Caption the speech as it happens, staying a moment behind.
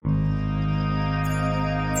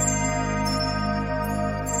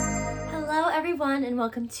everyone, and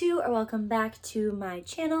welcome back to my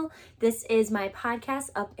channel. This is my podcast,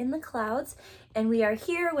 Up in the Clouds, and we are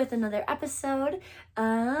here with another episode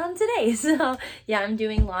today. So yeah, I'm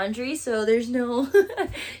doing laundry, so there's no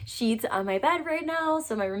sheets on my bed right now,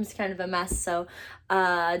 so my room's kind of a mess, so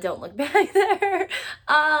don't look back there.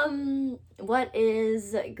 What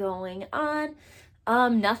is going on?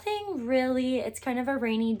 Nothing really. It's kind of a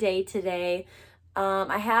rainy day today.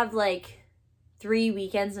 I have like 3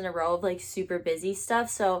 weekends in a row of like super busy stuff,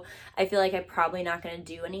 so I feel like I'm probably not gonna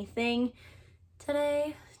do anything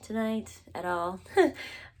tonight at all.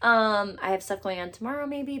 I have stuff going on tomorrow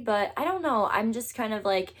maybe, but I don't know. I'm just kind of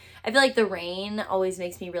like, I feel like the rain always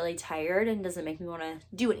makes me really tired and doesn't make me want to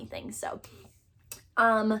do anything. So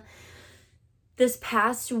this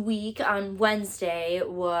past week on Wednesday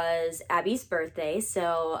was Abby's birthday,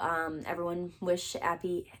 so everyone wish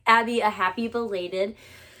Abby a happy belated.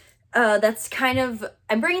 I'm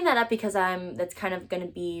bringing that up because that's kind of going to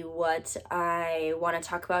be what I want to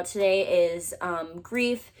talk about today is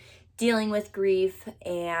grief, dealing with grief,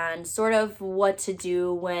 and sort of what to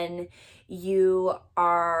do when you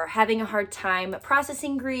are having a hard time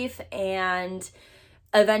processing grief and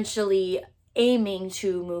eventually aiming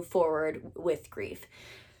to move forward with grief.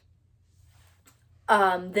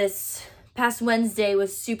 This past Wednesday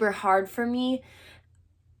was super hard for me.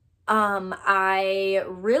 I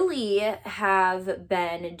really have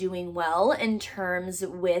been doing well in terms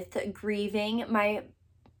with grieving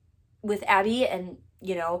with Abby, and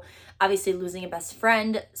obviously losing a best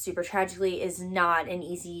friend super tragically is not an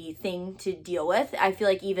easy thing to deal with. I feel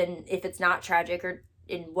like even if it's not tragic or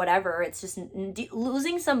in whatever, it's just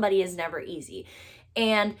losing somebody is never easy,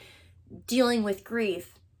 and dealing with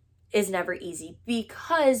grief is never easy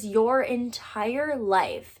because your entire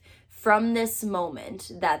life from this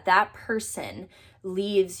moment that person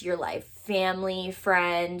leaves your life, family,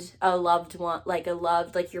 friend, a loved one, like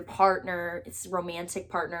your partner, it's romantic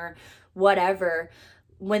partner, whatever,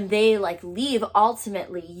 when they leave,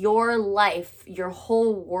 ultimately your life, your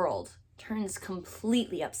whole world turns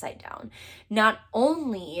completely upside down. Not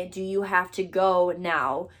only do you have to go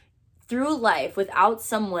now through life without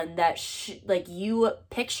someone that you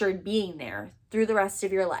pictured being there through the rest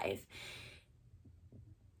of your life,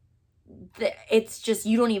 it's just,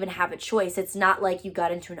 you don't even have a choice. It's not like you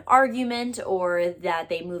got into an argument or that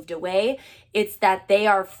they moved away. It's that they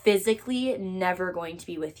are physically never going to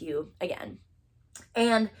be with you again.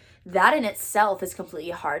 And that in itself is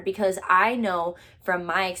completely hard because I know from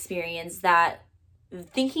my experience that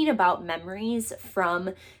thinking about memories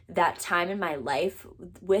from that time in my life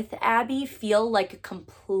with Abby feel like a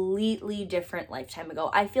completely different lifetime ago.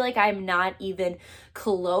 I feel like I'm not even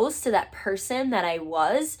close to that person that I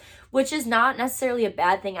was, which is not necessarily a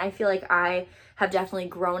bad thing. I feel like I have definitely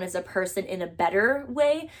grown as a person in a better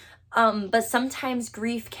way. But sometimes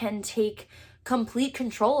grief can take complete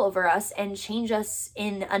control over us and change us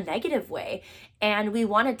in a negative way. And we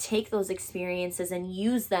want to take those experiences and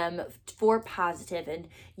use them for positive and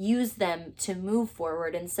use them to move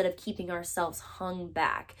forward instead of keeping ourselves hung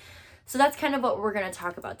back. So that's kind of what we're going to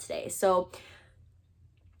talk about today. So,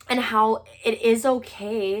 and how it is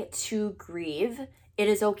okay to grieve. It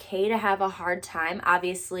is okay to have a hard time.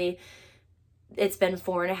 Obviously, it's been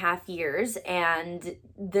 4.5 years, and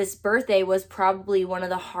this birthday was probably one of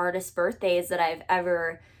the hardest birthdays that I've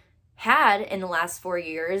ever had in the last 4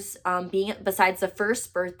 years, being besides the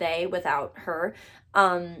first birthday without her.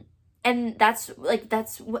 And that's what,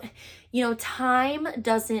 time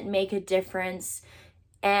doesn't make a difference.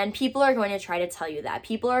 And people are going to try to tell you that.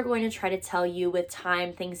 People are going to try to tell you with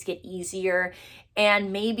time things get easier.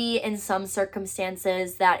 And maybe in some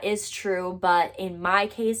circumstances that is true. But in my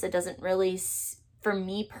case, it doesn't really, for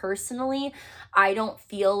me personally, I don't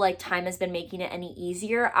feel like time has been making it any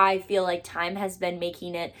easier. I feel like time has been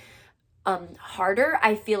making it harder.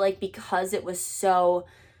 I feel like because it was so,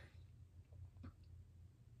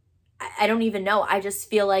 I don't even know. I just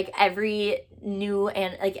feel like every new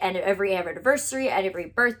and every anniversary, at every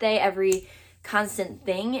birthday, every constant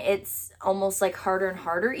thing, it's almost like harder and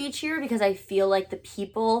harder each year because I feel like the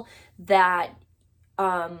people that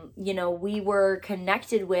we were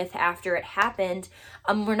connected with after it happened,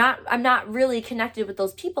 I'm not really connected with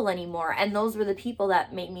those people anymore, and those were the people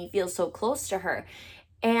that made me feel so close to her.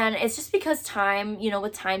 And it's just because time,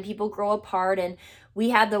 with time people grow apart, and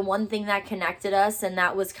we had the one thing that connected us, and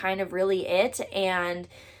that was kind of really it. And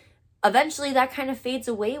eventually that kind of fades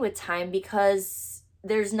away with time because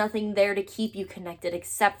there's nothing there to keep you connected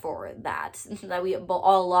except for that we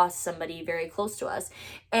all lost somebody very close to us.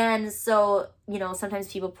 And so, you know,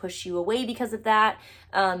 sometimes people push you away because of that,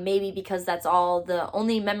 maybe because that's all, the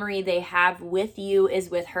only memory they have with you is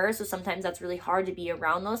with her. So sometimes that's really hard to be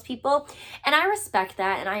around those people, and I respect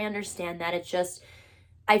that and I understand that. It's just,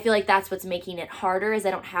 I feel like that's what's making it harder, is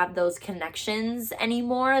I don't have those connections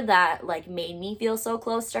anymore that like made me feel so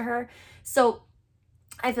close to her. So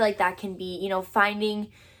I feel like that can be, you know,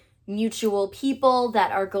 finding mutual people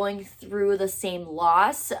that are going through the same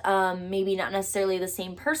loss, maybe not necessarily the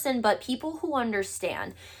same person, but people who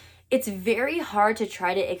understand. It's very hard to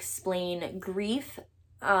try to explain grief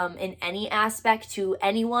in any aspect to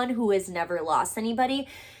anyone who has never lost anybody,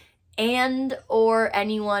 and or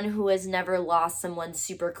anyone who has never lost someone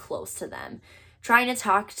super close to them. Trying to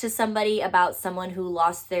talk to somebody about someone who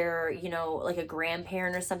lost their, you know, like a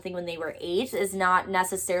grandparent or something when they were 8 is not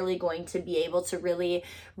necessarily going to be able to really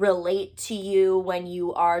relate to you when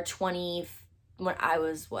you are 20, when I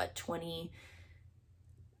was,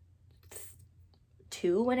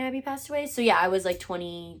 22 when Abby passed away. So yeah, I was like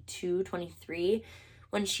 22, 23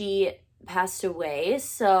 when she passed away.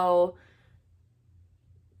 So,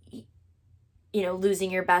 you know,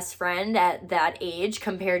 losing your best friend at that age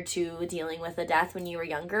compared to dealing with a death when you were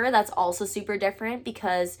younger, that's also super different,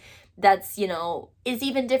 because that's, you know, is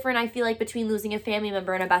even different, I feel like, between losing a family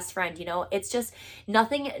member and a best friend. You know, it's just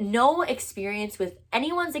nothing, no experience with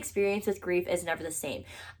anyone's experience with grief is never the same.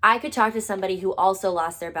 I could talk to somebody who also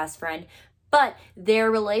lost their best friend, but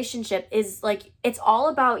their relationship is like, it's all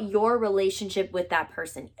about your relationship with that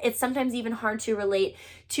person. It's sometimes even hard to relate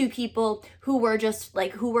to people who were just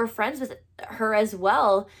like, who were friends with her as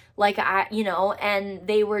well. Like, I, you know, and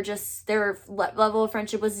they were just, their level of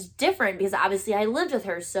friendship was different because obviously I lived with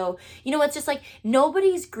her. So, you know, it's just like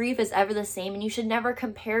nobody's grief is ever the same, and you should never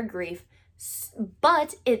compare grief.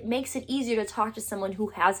 But it makes it easier to talk to someone who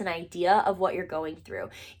has an idea of what you're going through.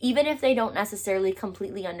 Even if they don't necessarily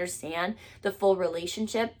completely understand the full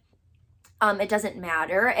relationship, it doesn't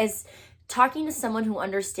matter, as talking to someone who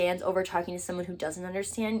understands over talking to someone who doesn't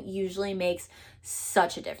understand usually makes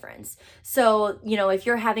such a difference. So, you know, if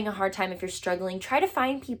you're having a hard time, if you're struggling, try to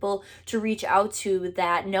find people to reach out to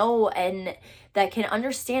that know and that can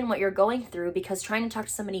understand what you're going through, because trying to talk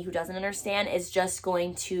to somebody who doesn't understand is just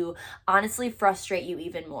going to honestly frustrate you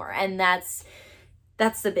even more. And that's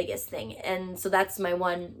the biggest thing. And so that's my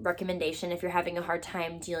one recommendation. If you're having a hard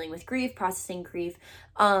time dealing with grief, processing grief,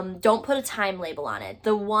 don't put a time label on it.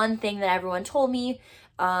 The one thing that everyone told me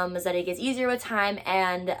is that it gets easier with time.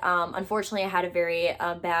 And unfortunately, I had a very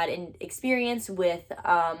bad experience with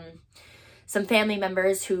some family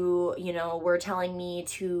members who, you know, were telling me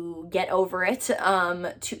to get over it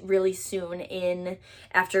to really soon in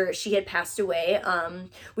after she had passed away.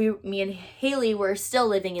 Me and Haley were still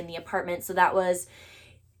living in the apartment, so that was,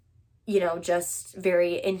 you know, just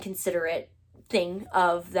very inconsiderate thing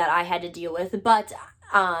of that I had to deal with. But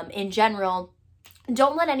in general,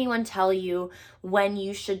 don't let anyone tell you when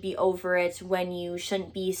you should be over it, when you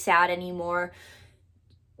shouldn't be sad anymore.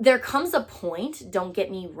 There comes a point, don't get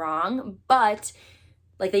me wrong, but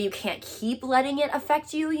like that you can't keep letting it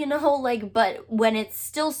affect you, you know, like, but when it's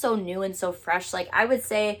still so new and so fresh, like I would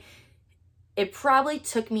say it probably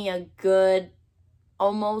took me a good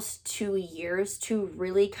almost 2 years to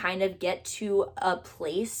really kind of get to a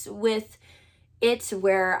place with it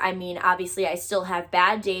where, I mean, obviously I still have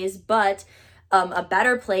bad days, but a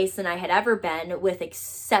better place than I had ever been with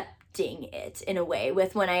accepting it in a way,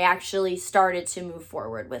 with when I actually started to move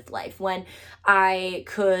forward with life, when I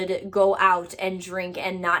could go out and drink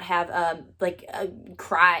and not have a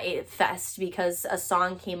cry fest because a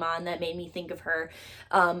song came on that made me think of her.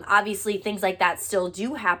 Obviously things like that still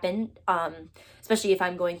do happen, especially if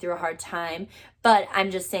I'm going through a hard time, but I'm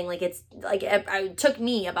just saying, like, it's like it took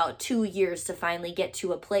me about 2 years to finally get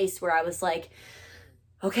to a place where I was like,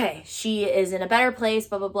 okay, she is in a better place,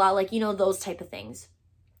 blah blah blah, like, you know, those type of things.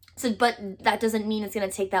 So, but that doesn't mean it's going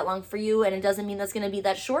to take that long for you, and it doesn't mean that's going to be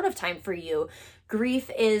that short of time for you.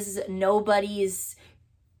 Grief is nobody's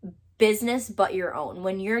business but your own.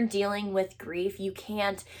 When you're dealing with grief, you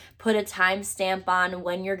can't put a timestamp on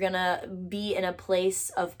when you're going to be in a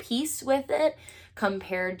place of peace with it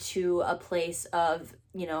compared to a place of,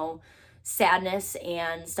 you know, sadness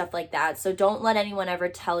and stuff like that. So don't let anyone ever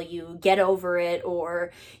tell you get over it,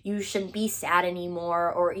 or you shouldn't be sad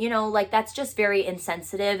anymore, or, you know, like, that's just very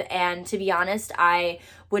insensitive. And to be honest, I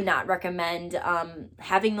would not recommend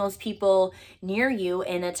having those people near you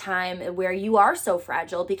in a time where you are so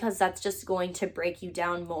fragile, because that's just going to break you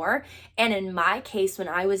down more. And in my case, when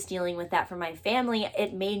I was dealing with that for my family,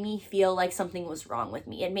 it made me feel like something was wrong with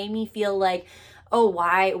me. It made me feel like, oh,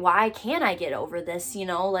 why can't I get over this?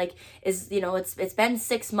 Like, it's been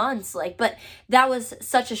 6 months, like, but that was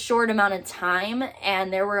such a short amount of time,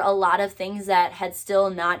 and there were a lot of things that had still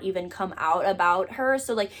not even come out about her.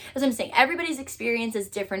 So like, as I'm saying, everybody's experience is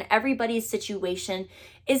different, everybody's situation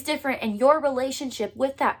is different, and your relationship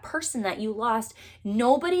with that person that you lost,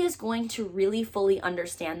 nobody is going to really fully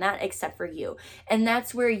understand that except for you. And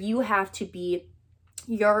that's where you have to be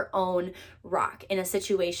your own rock in a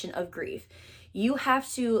situation of grief. You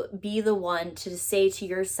have to be the one to say to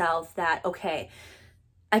yourself that, okay,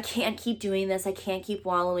 I can't keep doing this. I can't keep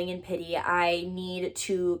wallowing in pity. I need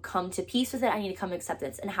to come to peace with it. I need to come to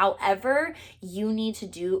acceptance. And however you need to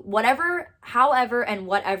do,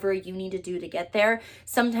 however you need to do to get there,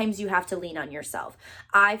 sometimes you have to lean on yourself.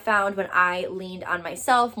 I found when I leaned on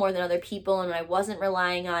myself more than other people, and when I wasn't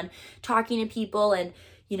relying on talking to people, and,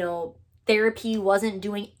 therapy wasn't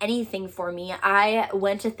doing anything for me, I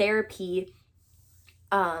went to therapy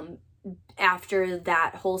after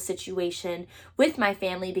that whole situation with my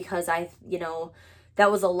family, because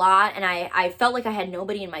that was a lot, and I felt like I had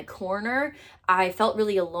nobody in my corner. I felt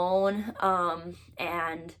really alone,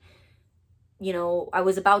 and I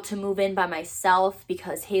was about to move in by myself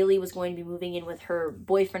because Haley was going to be moving in with her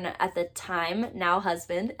boyfriend at the time, now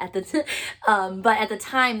husband but at the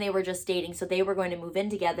time they were just dating, so they were going to move in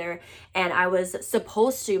together, and I was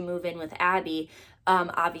supposed to move in with Abby,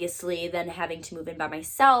 obviously then having to move in by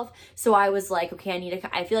myself. So I was like, okay,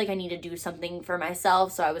 I feel like I need to do something for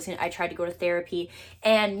myself. So I tried to go to therapy,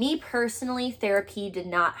 and me personally, therapy did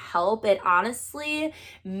not help. It honestly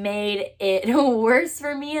made it worse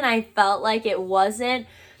for me. And I felt like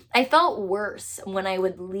I felt worse when I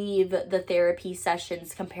would leave the therapy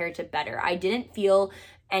sessions compared to better. I didn't feel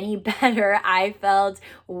any better. I felt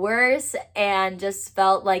worse and just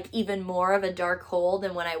felt like even more of a dark hole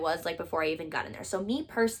than when I was like before I even got in there. So me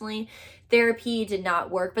personally, therapy did not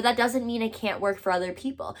work, but that doesn't mean it can't work for other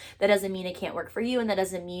people. That doesn't mean it can't work for you, and that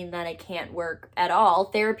doesn't mean that it can't work at all.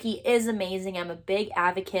 Therapy is amazing. I'm a big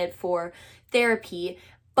advocate for therapy,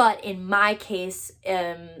 but in my case,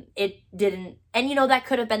 it didn't, and that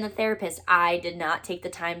could have been the therapist. I did not take the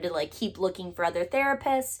time to like keep looking for other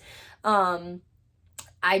therapists.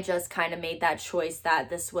 I just kind of made that choice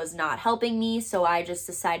that this was not helping me. So I just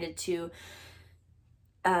decided to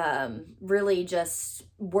really just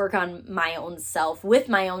work on my own self, with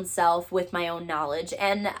my own knowledge.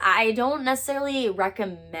 And I don't necessarily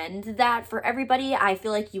recommend that for everybody. I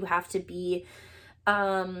feel like you have to be,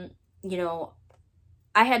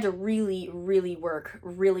 I had to really, really work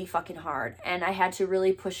really fucking hard, and I had to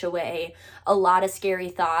really push away a lot of scary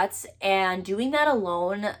thoughts, and doing that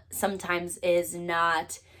alone sometimes is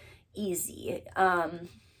not easy.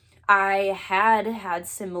 I had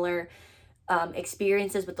similar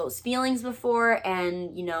experiences with those feelings before,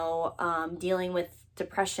 and dealing with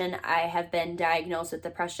depression. I have been diagnosed with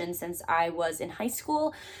depression since I was in high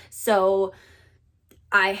school, so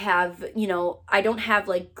I have, I don't have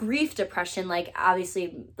like grief depression, like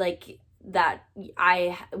obviously like that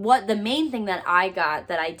the main thing that I got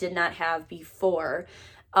that I did not have before,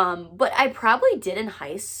 but I probably did in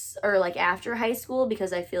after high school,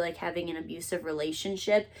 because I feel like having an abusive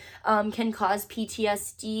relationship, can cause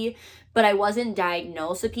PTSD, but I wasn't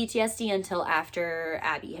diagnosed with PTSD until after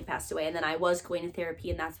Abby had passed away. And then I was going to therapy,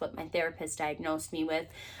 and that's what my therapist diagnosed me with,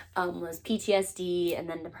 was PTSD, and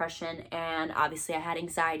then depression. And obviously I had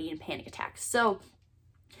anxiety and panic attacks. So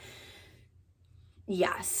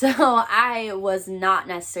yeah, so I was not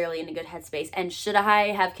necessarily in a good headspace. And should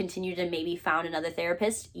I have continued and maybe found another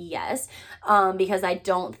therapist? Yes, because I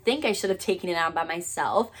don't think I should have taken it on by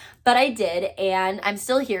myself, but I did, and I'm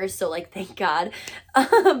still here, so like, thank God.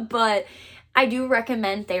 But I do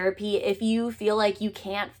recommend therapy if you feel like you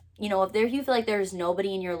can't, if you feel like there's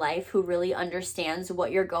nobody in your life who really understands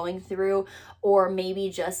what you're going through, or maybe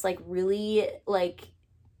just like really like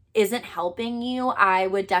isn't helping you, I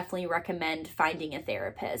would definitely recommend finding a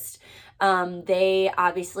therapist. They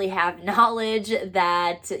obviously have knowledge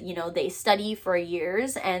that, they study for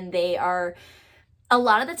years, and a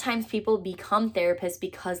lot of the times people become therapists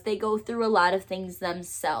because they go through a lot of things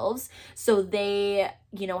themselves. So they,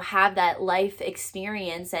 have that life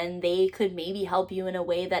experience, and they could maybe help you in a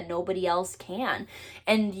way that nobody else can.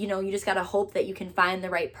 And, you just got to hope that you can find the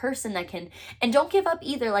right person that can, and don't give up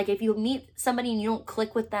either. Like if you meet somebody and you don't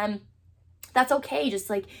click with them, that's okay. Just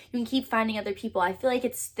like you can keep finding other people. I feel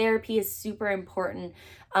like therapy is super important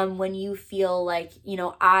when you feel like,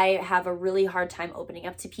 I have a really hard time opening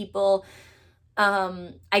up to people.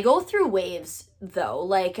 I go through waves though.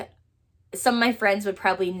 Like some of my friends would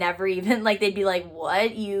probably never even, like, they'd be like,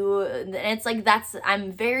 what, you, and it's like,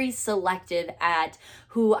 I'm very selective at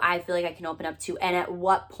who I feel like I can open up to and at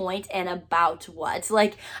what point and about what.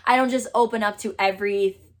 Like, I don't just open up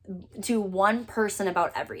to one person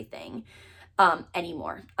about everything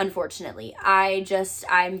anymore, unfortunately.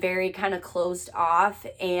 I'm very kind of closed off,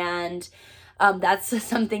 and that's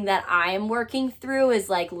something that I'm working through, is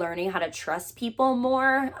like learning how to trust people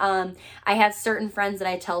more. I have certain friends that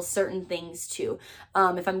I tell certain things to.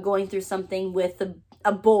 If I'm going through something with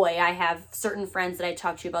a boy, I have certain friends that I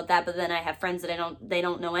talk to about that, but then I have friends that they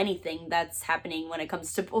don't know anything that's happening when it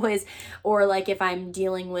comes to boys. Or like if I'm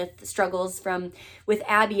dealing with struggles with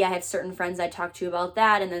Abby, I have certain friends I talk to about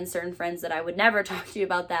that, and then certain friends that I would never talk to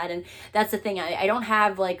about that. And that's the thing, I don't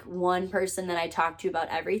have like one person that I talk to about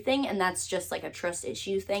everything, and that's just like a trust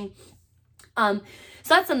issue thing. So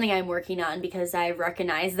that's something I'm working on, because I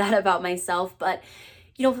recognize that about myself. But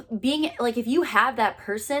you know, being like, if you have that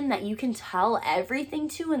person that you can tell everything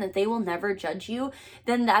to and that they will never judge you,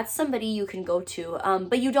 then that's somebody you can go to.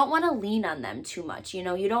 But you don't want to lean on them too much. You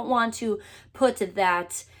know, you don't want to put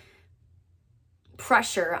that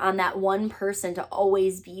pressure on that one person to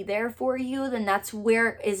always be there for you. Then that's where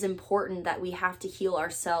it is important that we have to heal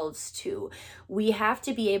ourselves too. We have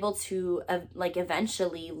to be able to like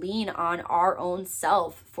eventually lean on our own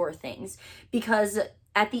self for things, because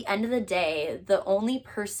at the end of the day, the only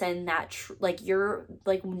person that like your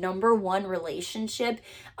like number one relationship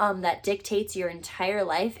that dictates your entire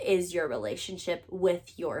life is your relationship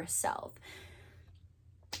with yourself.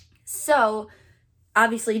 So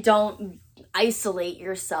obviously don't isolate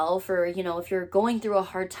yourself, or, you know, if you're going through a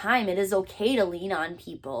hard time, it is okay to lean on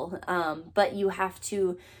people. But you have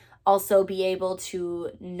to also be able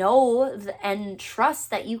to know and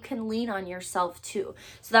trust that you can lean on yourself too.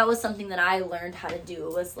 So that was something that I learned how to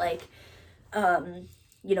do, was like,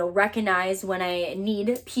 you know, recognize when I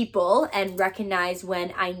need people and recognize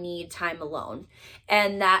when I need time alone.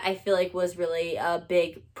 And that, I feel like, was really a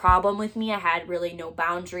big problem with me. I had really no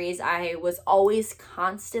boundaries. I was always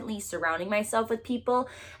constantly surrounding myself with people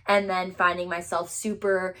and then finding myself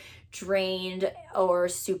super drained or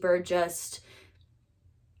super just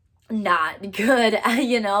not good,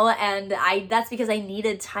 you know, and that's because I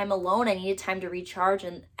needed time alone. I needed time to recharge,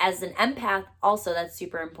 and as an empath also, that's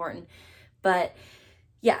super important. But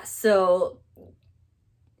yeah, so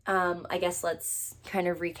I guess let's kind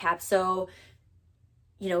of recap. So,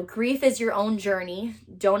 you know, grief is your own journey.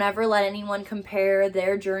 Don't ever let anyone compare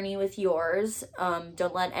their journey with yours.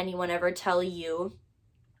 Don't let anyone ever tell you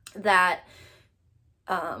that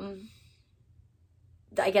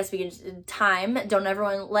I guess we can time. Don't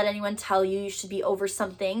ever let anyone tell you should be over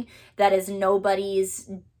something that is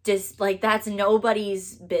nobody's that's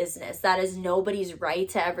nobody's business. That is nobody's right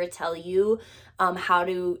to ever tell you how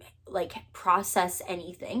to like process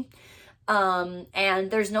anything.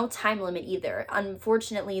 And there's no time limit either.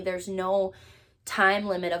 Unfortunately, there's no time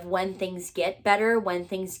limit of when things get better, when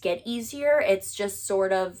things get easier. It's just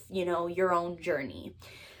sort of, you know, your own journey.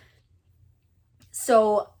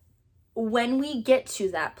 So when we get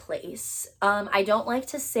to that place, I don't like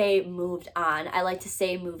to say moved on. I like to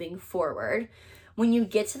say moving forward. When you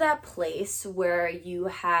get to that place where you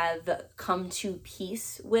have come to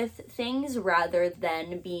peace with things rather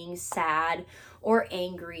than being sad or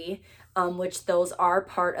angry, which those are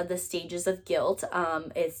part of the stages of guilt.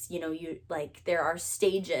 It's, you know, there are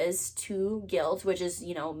stages to guilt, which is,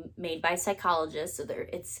 you know, made by psychologists. So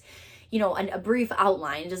it's, you know, a brief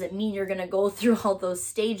outline. It doesn't mean you're going to go through all those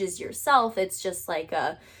stages yourself. It's just like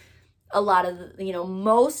a lot of, you know,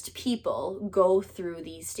 most people go through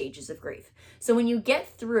these stages of grief. So when you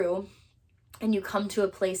get through and you come to a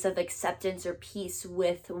place of acceptance or peace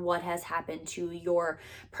with what has happened to your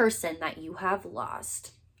person that you have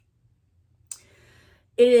lost,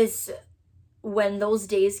 it is when those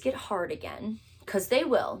days get hard again, because they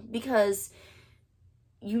will, because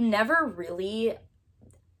you never really,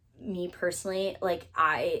 me personally, like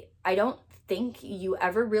I don't think you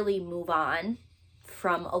ever really move on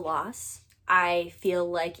from a loss. I feel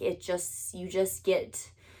like you just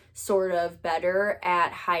get sort of better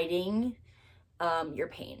at hiding your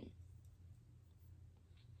pain.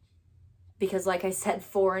 Because like I said,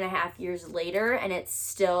 4.5 years later, and it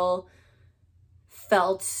still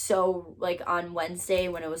felt so, like on Wednesday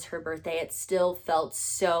when it was her birthday, it still felt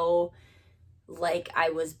so like I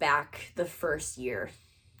was back the first year.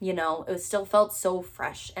 You know, it still felt so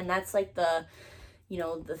fresh. And that's like the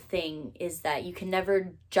thing is that you can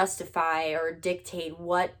never justify or dictate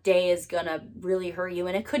what day is gonna really hurt you.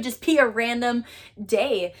 And it could just be a random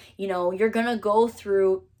day. You know, you're gonna go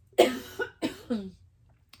through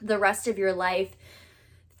the rest of your life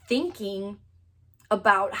thinking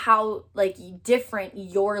about how like different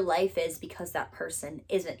your life is because that person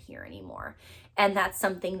isn't here anymore. And that's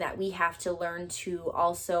something that we have to learn to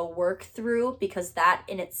also work through, because that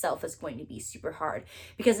in itself is going to be super hard.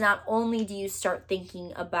 Because not only do you start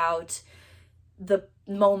thinking about the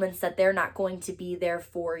moments that they're not going to be there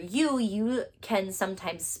for you, you can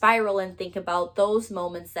sometimes spiral and think about those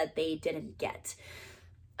moments that they didn't get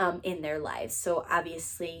in their lives. So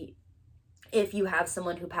obviously, if you have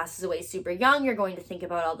someone who passes away super young, you're going to think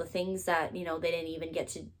about all the things that, you know, they didn't even get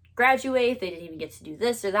to graduate, they didn't even get to do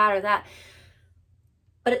this or that or that.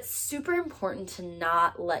 But it's super important to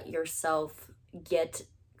not let yourself get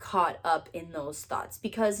caught up in those thoughts,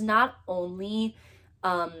 because not only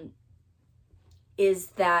is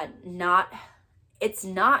that not, it's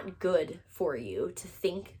not good for you to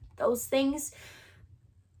think those things.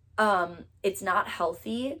 It's not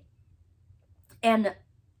healthy. And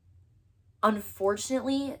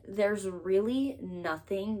unfortunately, there's really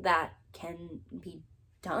nothing that can be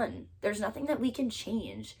done. There's nothing that we can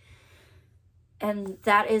change. And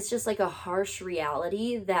that is just like a harsh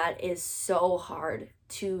reality that is so hard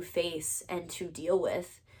to face and to deal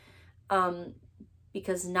with.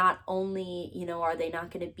 Because not only, you know, are they not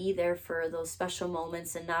going to be there for those special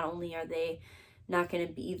moments, and not only are they not going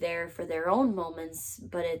to be there for their own moments,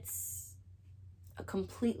 but it's a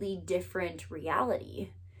completely different reality.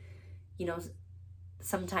 You know,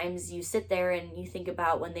 sometimes you sit there and you think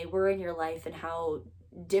about when they were in your life and how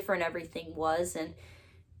different everything was, and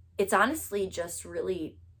it's honestly just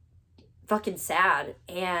really fucking sad.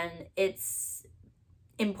 And it's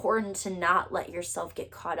important to not let yourself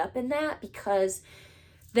get caught up in that, because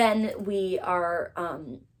then we are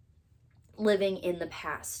living in the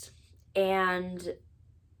past, and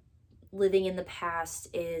living in the past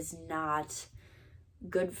is not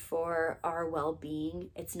good for our well-being.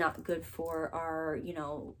 It's not good for our, you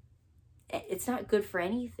know, it's not good for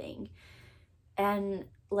anything. And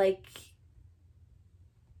like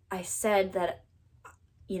I said, that,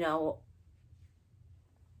 you know,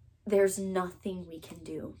 there's nothing we can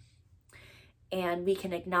do. And we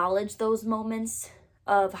can acknowledge those moments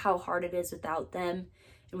of how hard it is without them.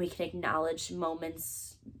 And we can acknowledge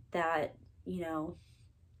moments that, you know,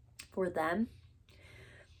 for them.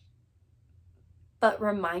 But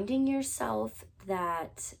reminding yourself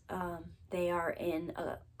that they are in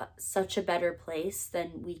such a better place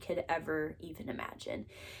than we could ever even imagine.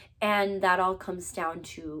 And that all comes down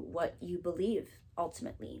to what you believe,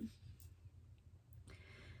 ultimately.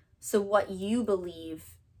 So what you believe,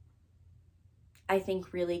 I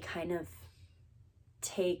think, really kind of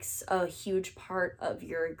takes a huge part of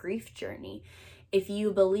your grief journey. If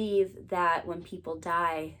you believe that when people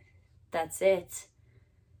die, that's it,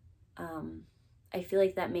 I feel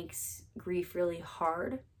like that makes grief really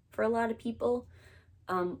hard for a lot of people.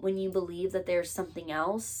 When you believe that there's something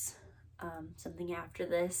else, something after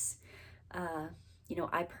this, you know,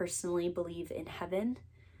 I personally believe in heaven.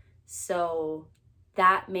 So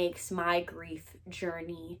that makes my grief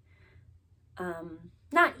journey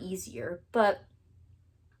not easier, but,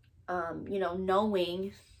 you know,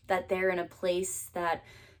 knowing that they're in a place that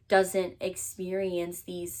doesn't experience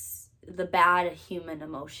the bad human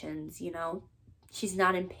emotions, you know. She's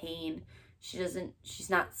not in pain. She's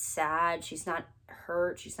not sad. She's not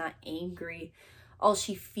hurt. She's not angry. All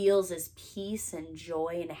she feels is peace and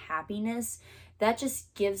joy and happiness. That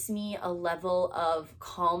just gives me a level of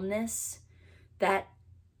calmness that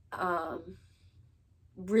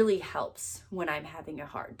really helps when I'm having a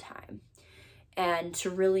hard time. And to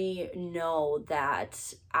really know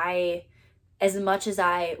that as much as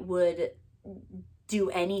I would do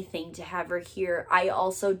anything to have her here, I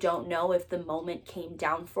also don't know if the moment came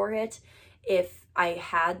down for it, if I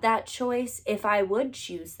had that choice, if I would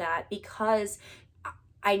choose that, because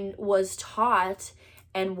I was taught,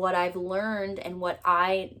 and what I've learned and what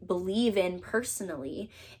I believe in personally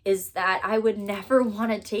is that I would never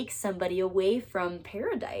want to take somebody away from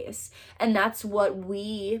paradise. And that's what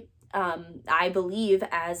I believe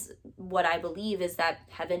is that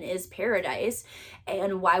heaven is paradise.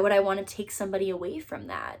 And why would I want to take somebody away from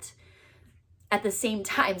that at the same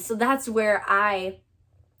time? So that's where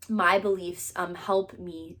my beliefs help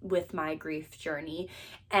me with my grief journey.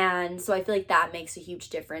 And so I feel like that makes a huge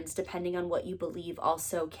difference. Depending on what you believe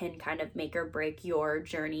also can kind of make or break your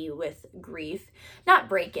journey with grief. Not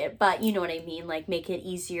break it, but you know what I mean, like make it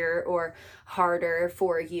easier or harder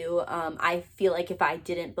for you. I feel like if I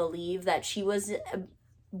didn't believe that she was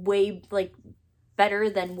way like better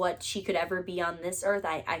than what she could ever be on this earth,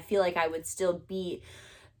 I feel like I would still be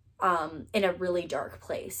in a really dark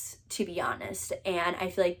place, to be honest. And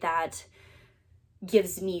I feel like that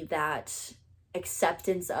gives me that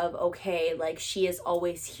acceptance of, okay, like she is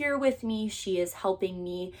always here with me. She is helping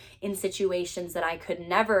me in situations that I could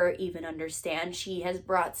never even understand. She has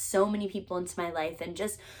brought so many people into my life, and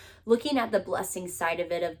just looking at the blessing side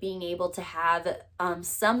of it, of being able to have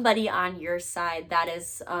somebody on your side that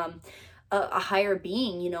is a higher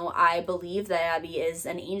being. You know, I believe that Abby is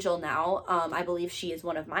an angel now. I believe she is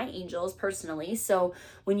one of my angels personally. So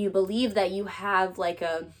when you believe that you have like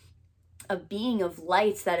a being of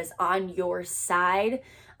light that is on your side,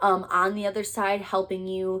 on the other side, helping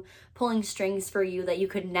you, pulling strings for you that you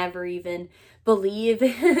could never even believe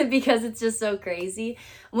because it's just so crazy.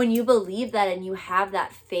 When you believe that and you have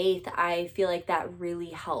that faith, I feel like that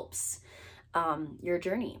really helps your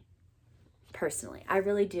journey. Personally, I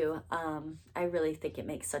really do. I really think it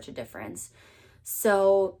makes such a difference.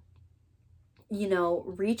 So, you know,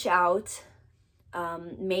 reach out.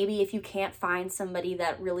 Maybe if you can't find somebody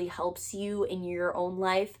that really helps you in your own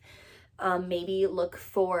life, maybe look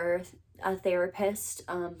for a therapist,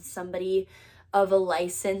 somebody of a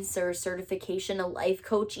license or certification, a life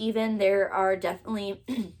coach even. There are definitely,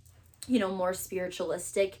 you know, more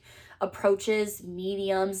spiritualistic approaches,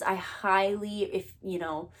 mediums. I highly, if, you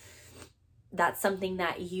know, that's something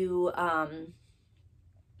that you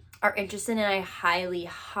are interested in, I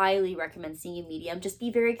highly recommend seeing a medium. Just be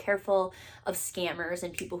very careful of scammers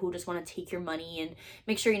and people who just want to take your money, and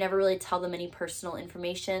make sure you never really tell them any personal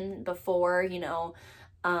information before, you know,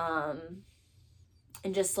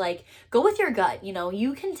 and just like go with your gut. You know,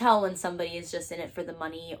 you can tell when somebody is just in it for the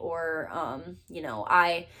money, or you know,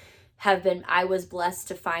 I was blessed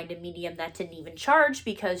to find a medium that didn't even charge,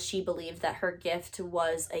 because she believed that her gift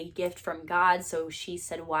was a gift from God. So she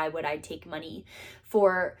said, why would I take money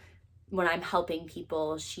for when I'm helping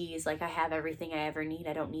people? She's like, I have everything I ever need.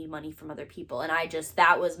 I don't need money from other people. And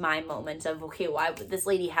that was my moment of, okay, why this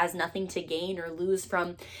lady has nothing to gain or lose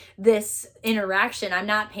from this interaction. I'm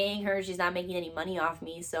not paying her. She's not making any money off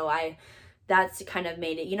me. So that's kind of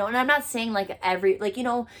made it, you know. And I'm not saying like you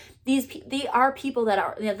know, they are people that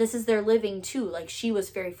are, you know, this is their living too. Like she was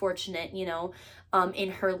very fortunate, you know,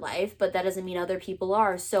 in her life, but that doesn't mean other people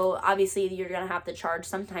are. So obviously you're going to have to charge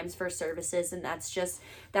sometimes for services, and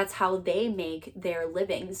that's how they make their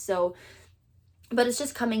living. So, but it's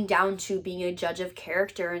just coming down to being a judge of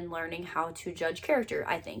character and learning how to judge character,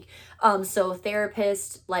 I think. So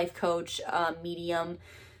therapist, life coach, medium,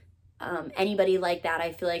 anybody like that,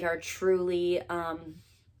 I feel like are truly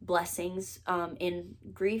blessings in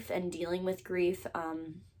grief and dealing with grief,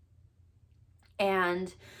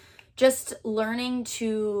 and just learning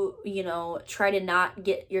to, you know, try to not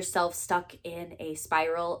get yourself stuck in a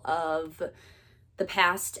spiral of the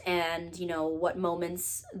past, and, you know, what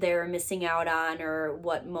moments they're missing out on, or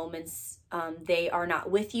what moments they are not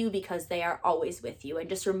with you, because they are always with you. And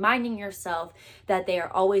just reminding yourself that they are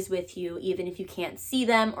always with you, even if you can't see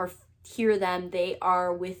them or hear them, they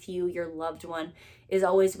are with you. Your loved one is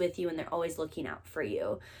always with you, and they're always looking out for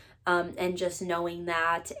you. And just knowing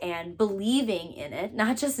that and believing in it,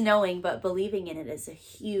 not just knowing, but believing in it, is a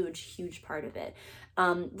huge part of it.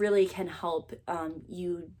 Really can help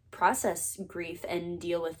you process grief and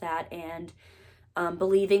deal with that, and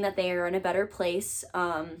believing that they are in a better place.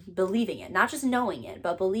 Believing it, not just knowing it,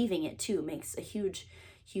 but believing it too, makes a huge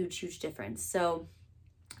difference. So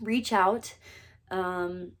reach out.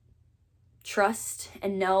 Trust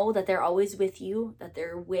and know that they're always with you, that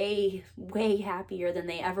they're way happier than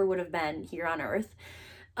they ever would have been here on earth.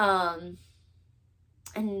 And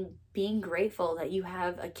being grateful that you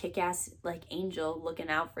have a kick-ass like angel looking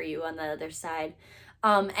out for you on the other side.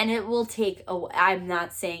 And it will take I'm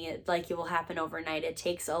not saying it like it will happen overnight. It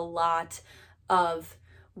takes a lot of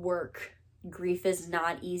work. Grief is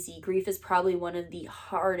not easy. Grief is probably one of the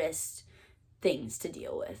hardest things to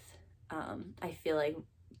deal with. I feel like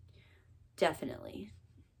definitely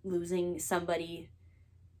losing somebody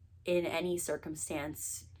in any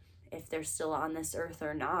circumstance, if they're still on this earth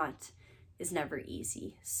or not, is never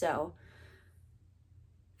easy. So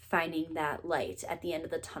finding that light at the end of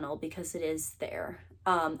the tunnel, because it is there.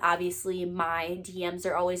 Obviously my DMs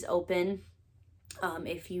are always open.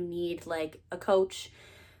 If you need like a coach,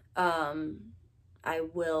 I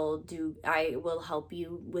will help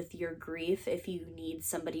you with your grief. If you need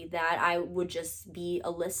somebody, that I would just be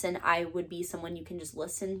I would be someone you can just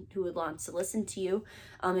listen, who would want to listen to you.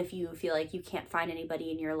 If you feel like you can't find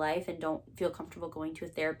anybody in your life and don't feel comfortable going to a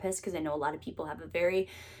therapist, because I know a lot of people have a very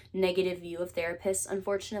negative view of therapists,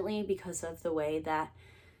 unfortunately, because of the way that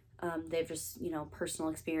they've just, you know,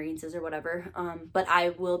 personal experiences or whatever. But I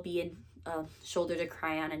will be a shoulder to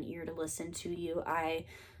cry on, an ear to listen to you. I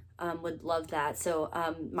would love that. So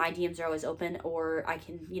my DMs are always open, or I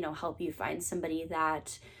can, you know, help you find somebody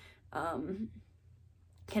that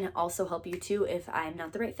can also help you too if I'm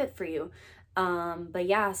not the right fit for you. But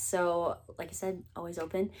yeah, so like I said, always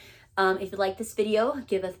open. If you like this video,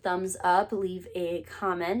 give a thumbs up, leave a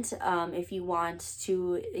comment. If you want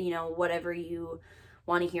to, whatever you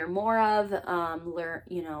want to hear more of, learn,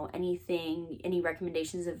 anything, any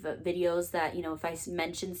recommendations of videos that, if I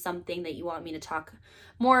mention something that you want me to talk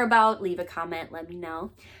more about, leave a comment, let me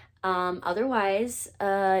know. Otherwise,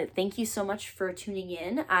 thank you so much for tuning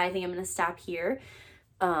in. I think I'm going to stop here.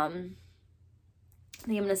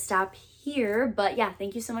 But yeah,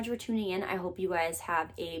 thank you so much for tuning in. I hope you guys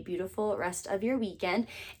have a beautiful rest of your weekend,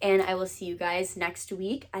 and I will see you guys next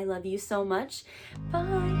week. I love you so much.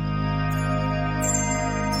 Bye.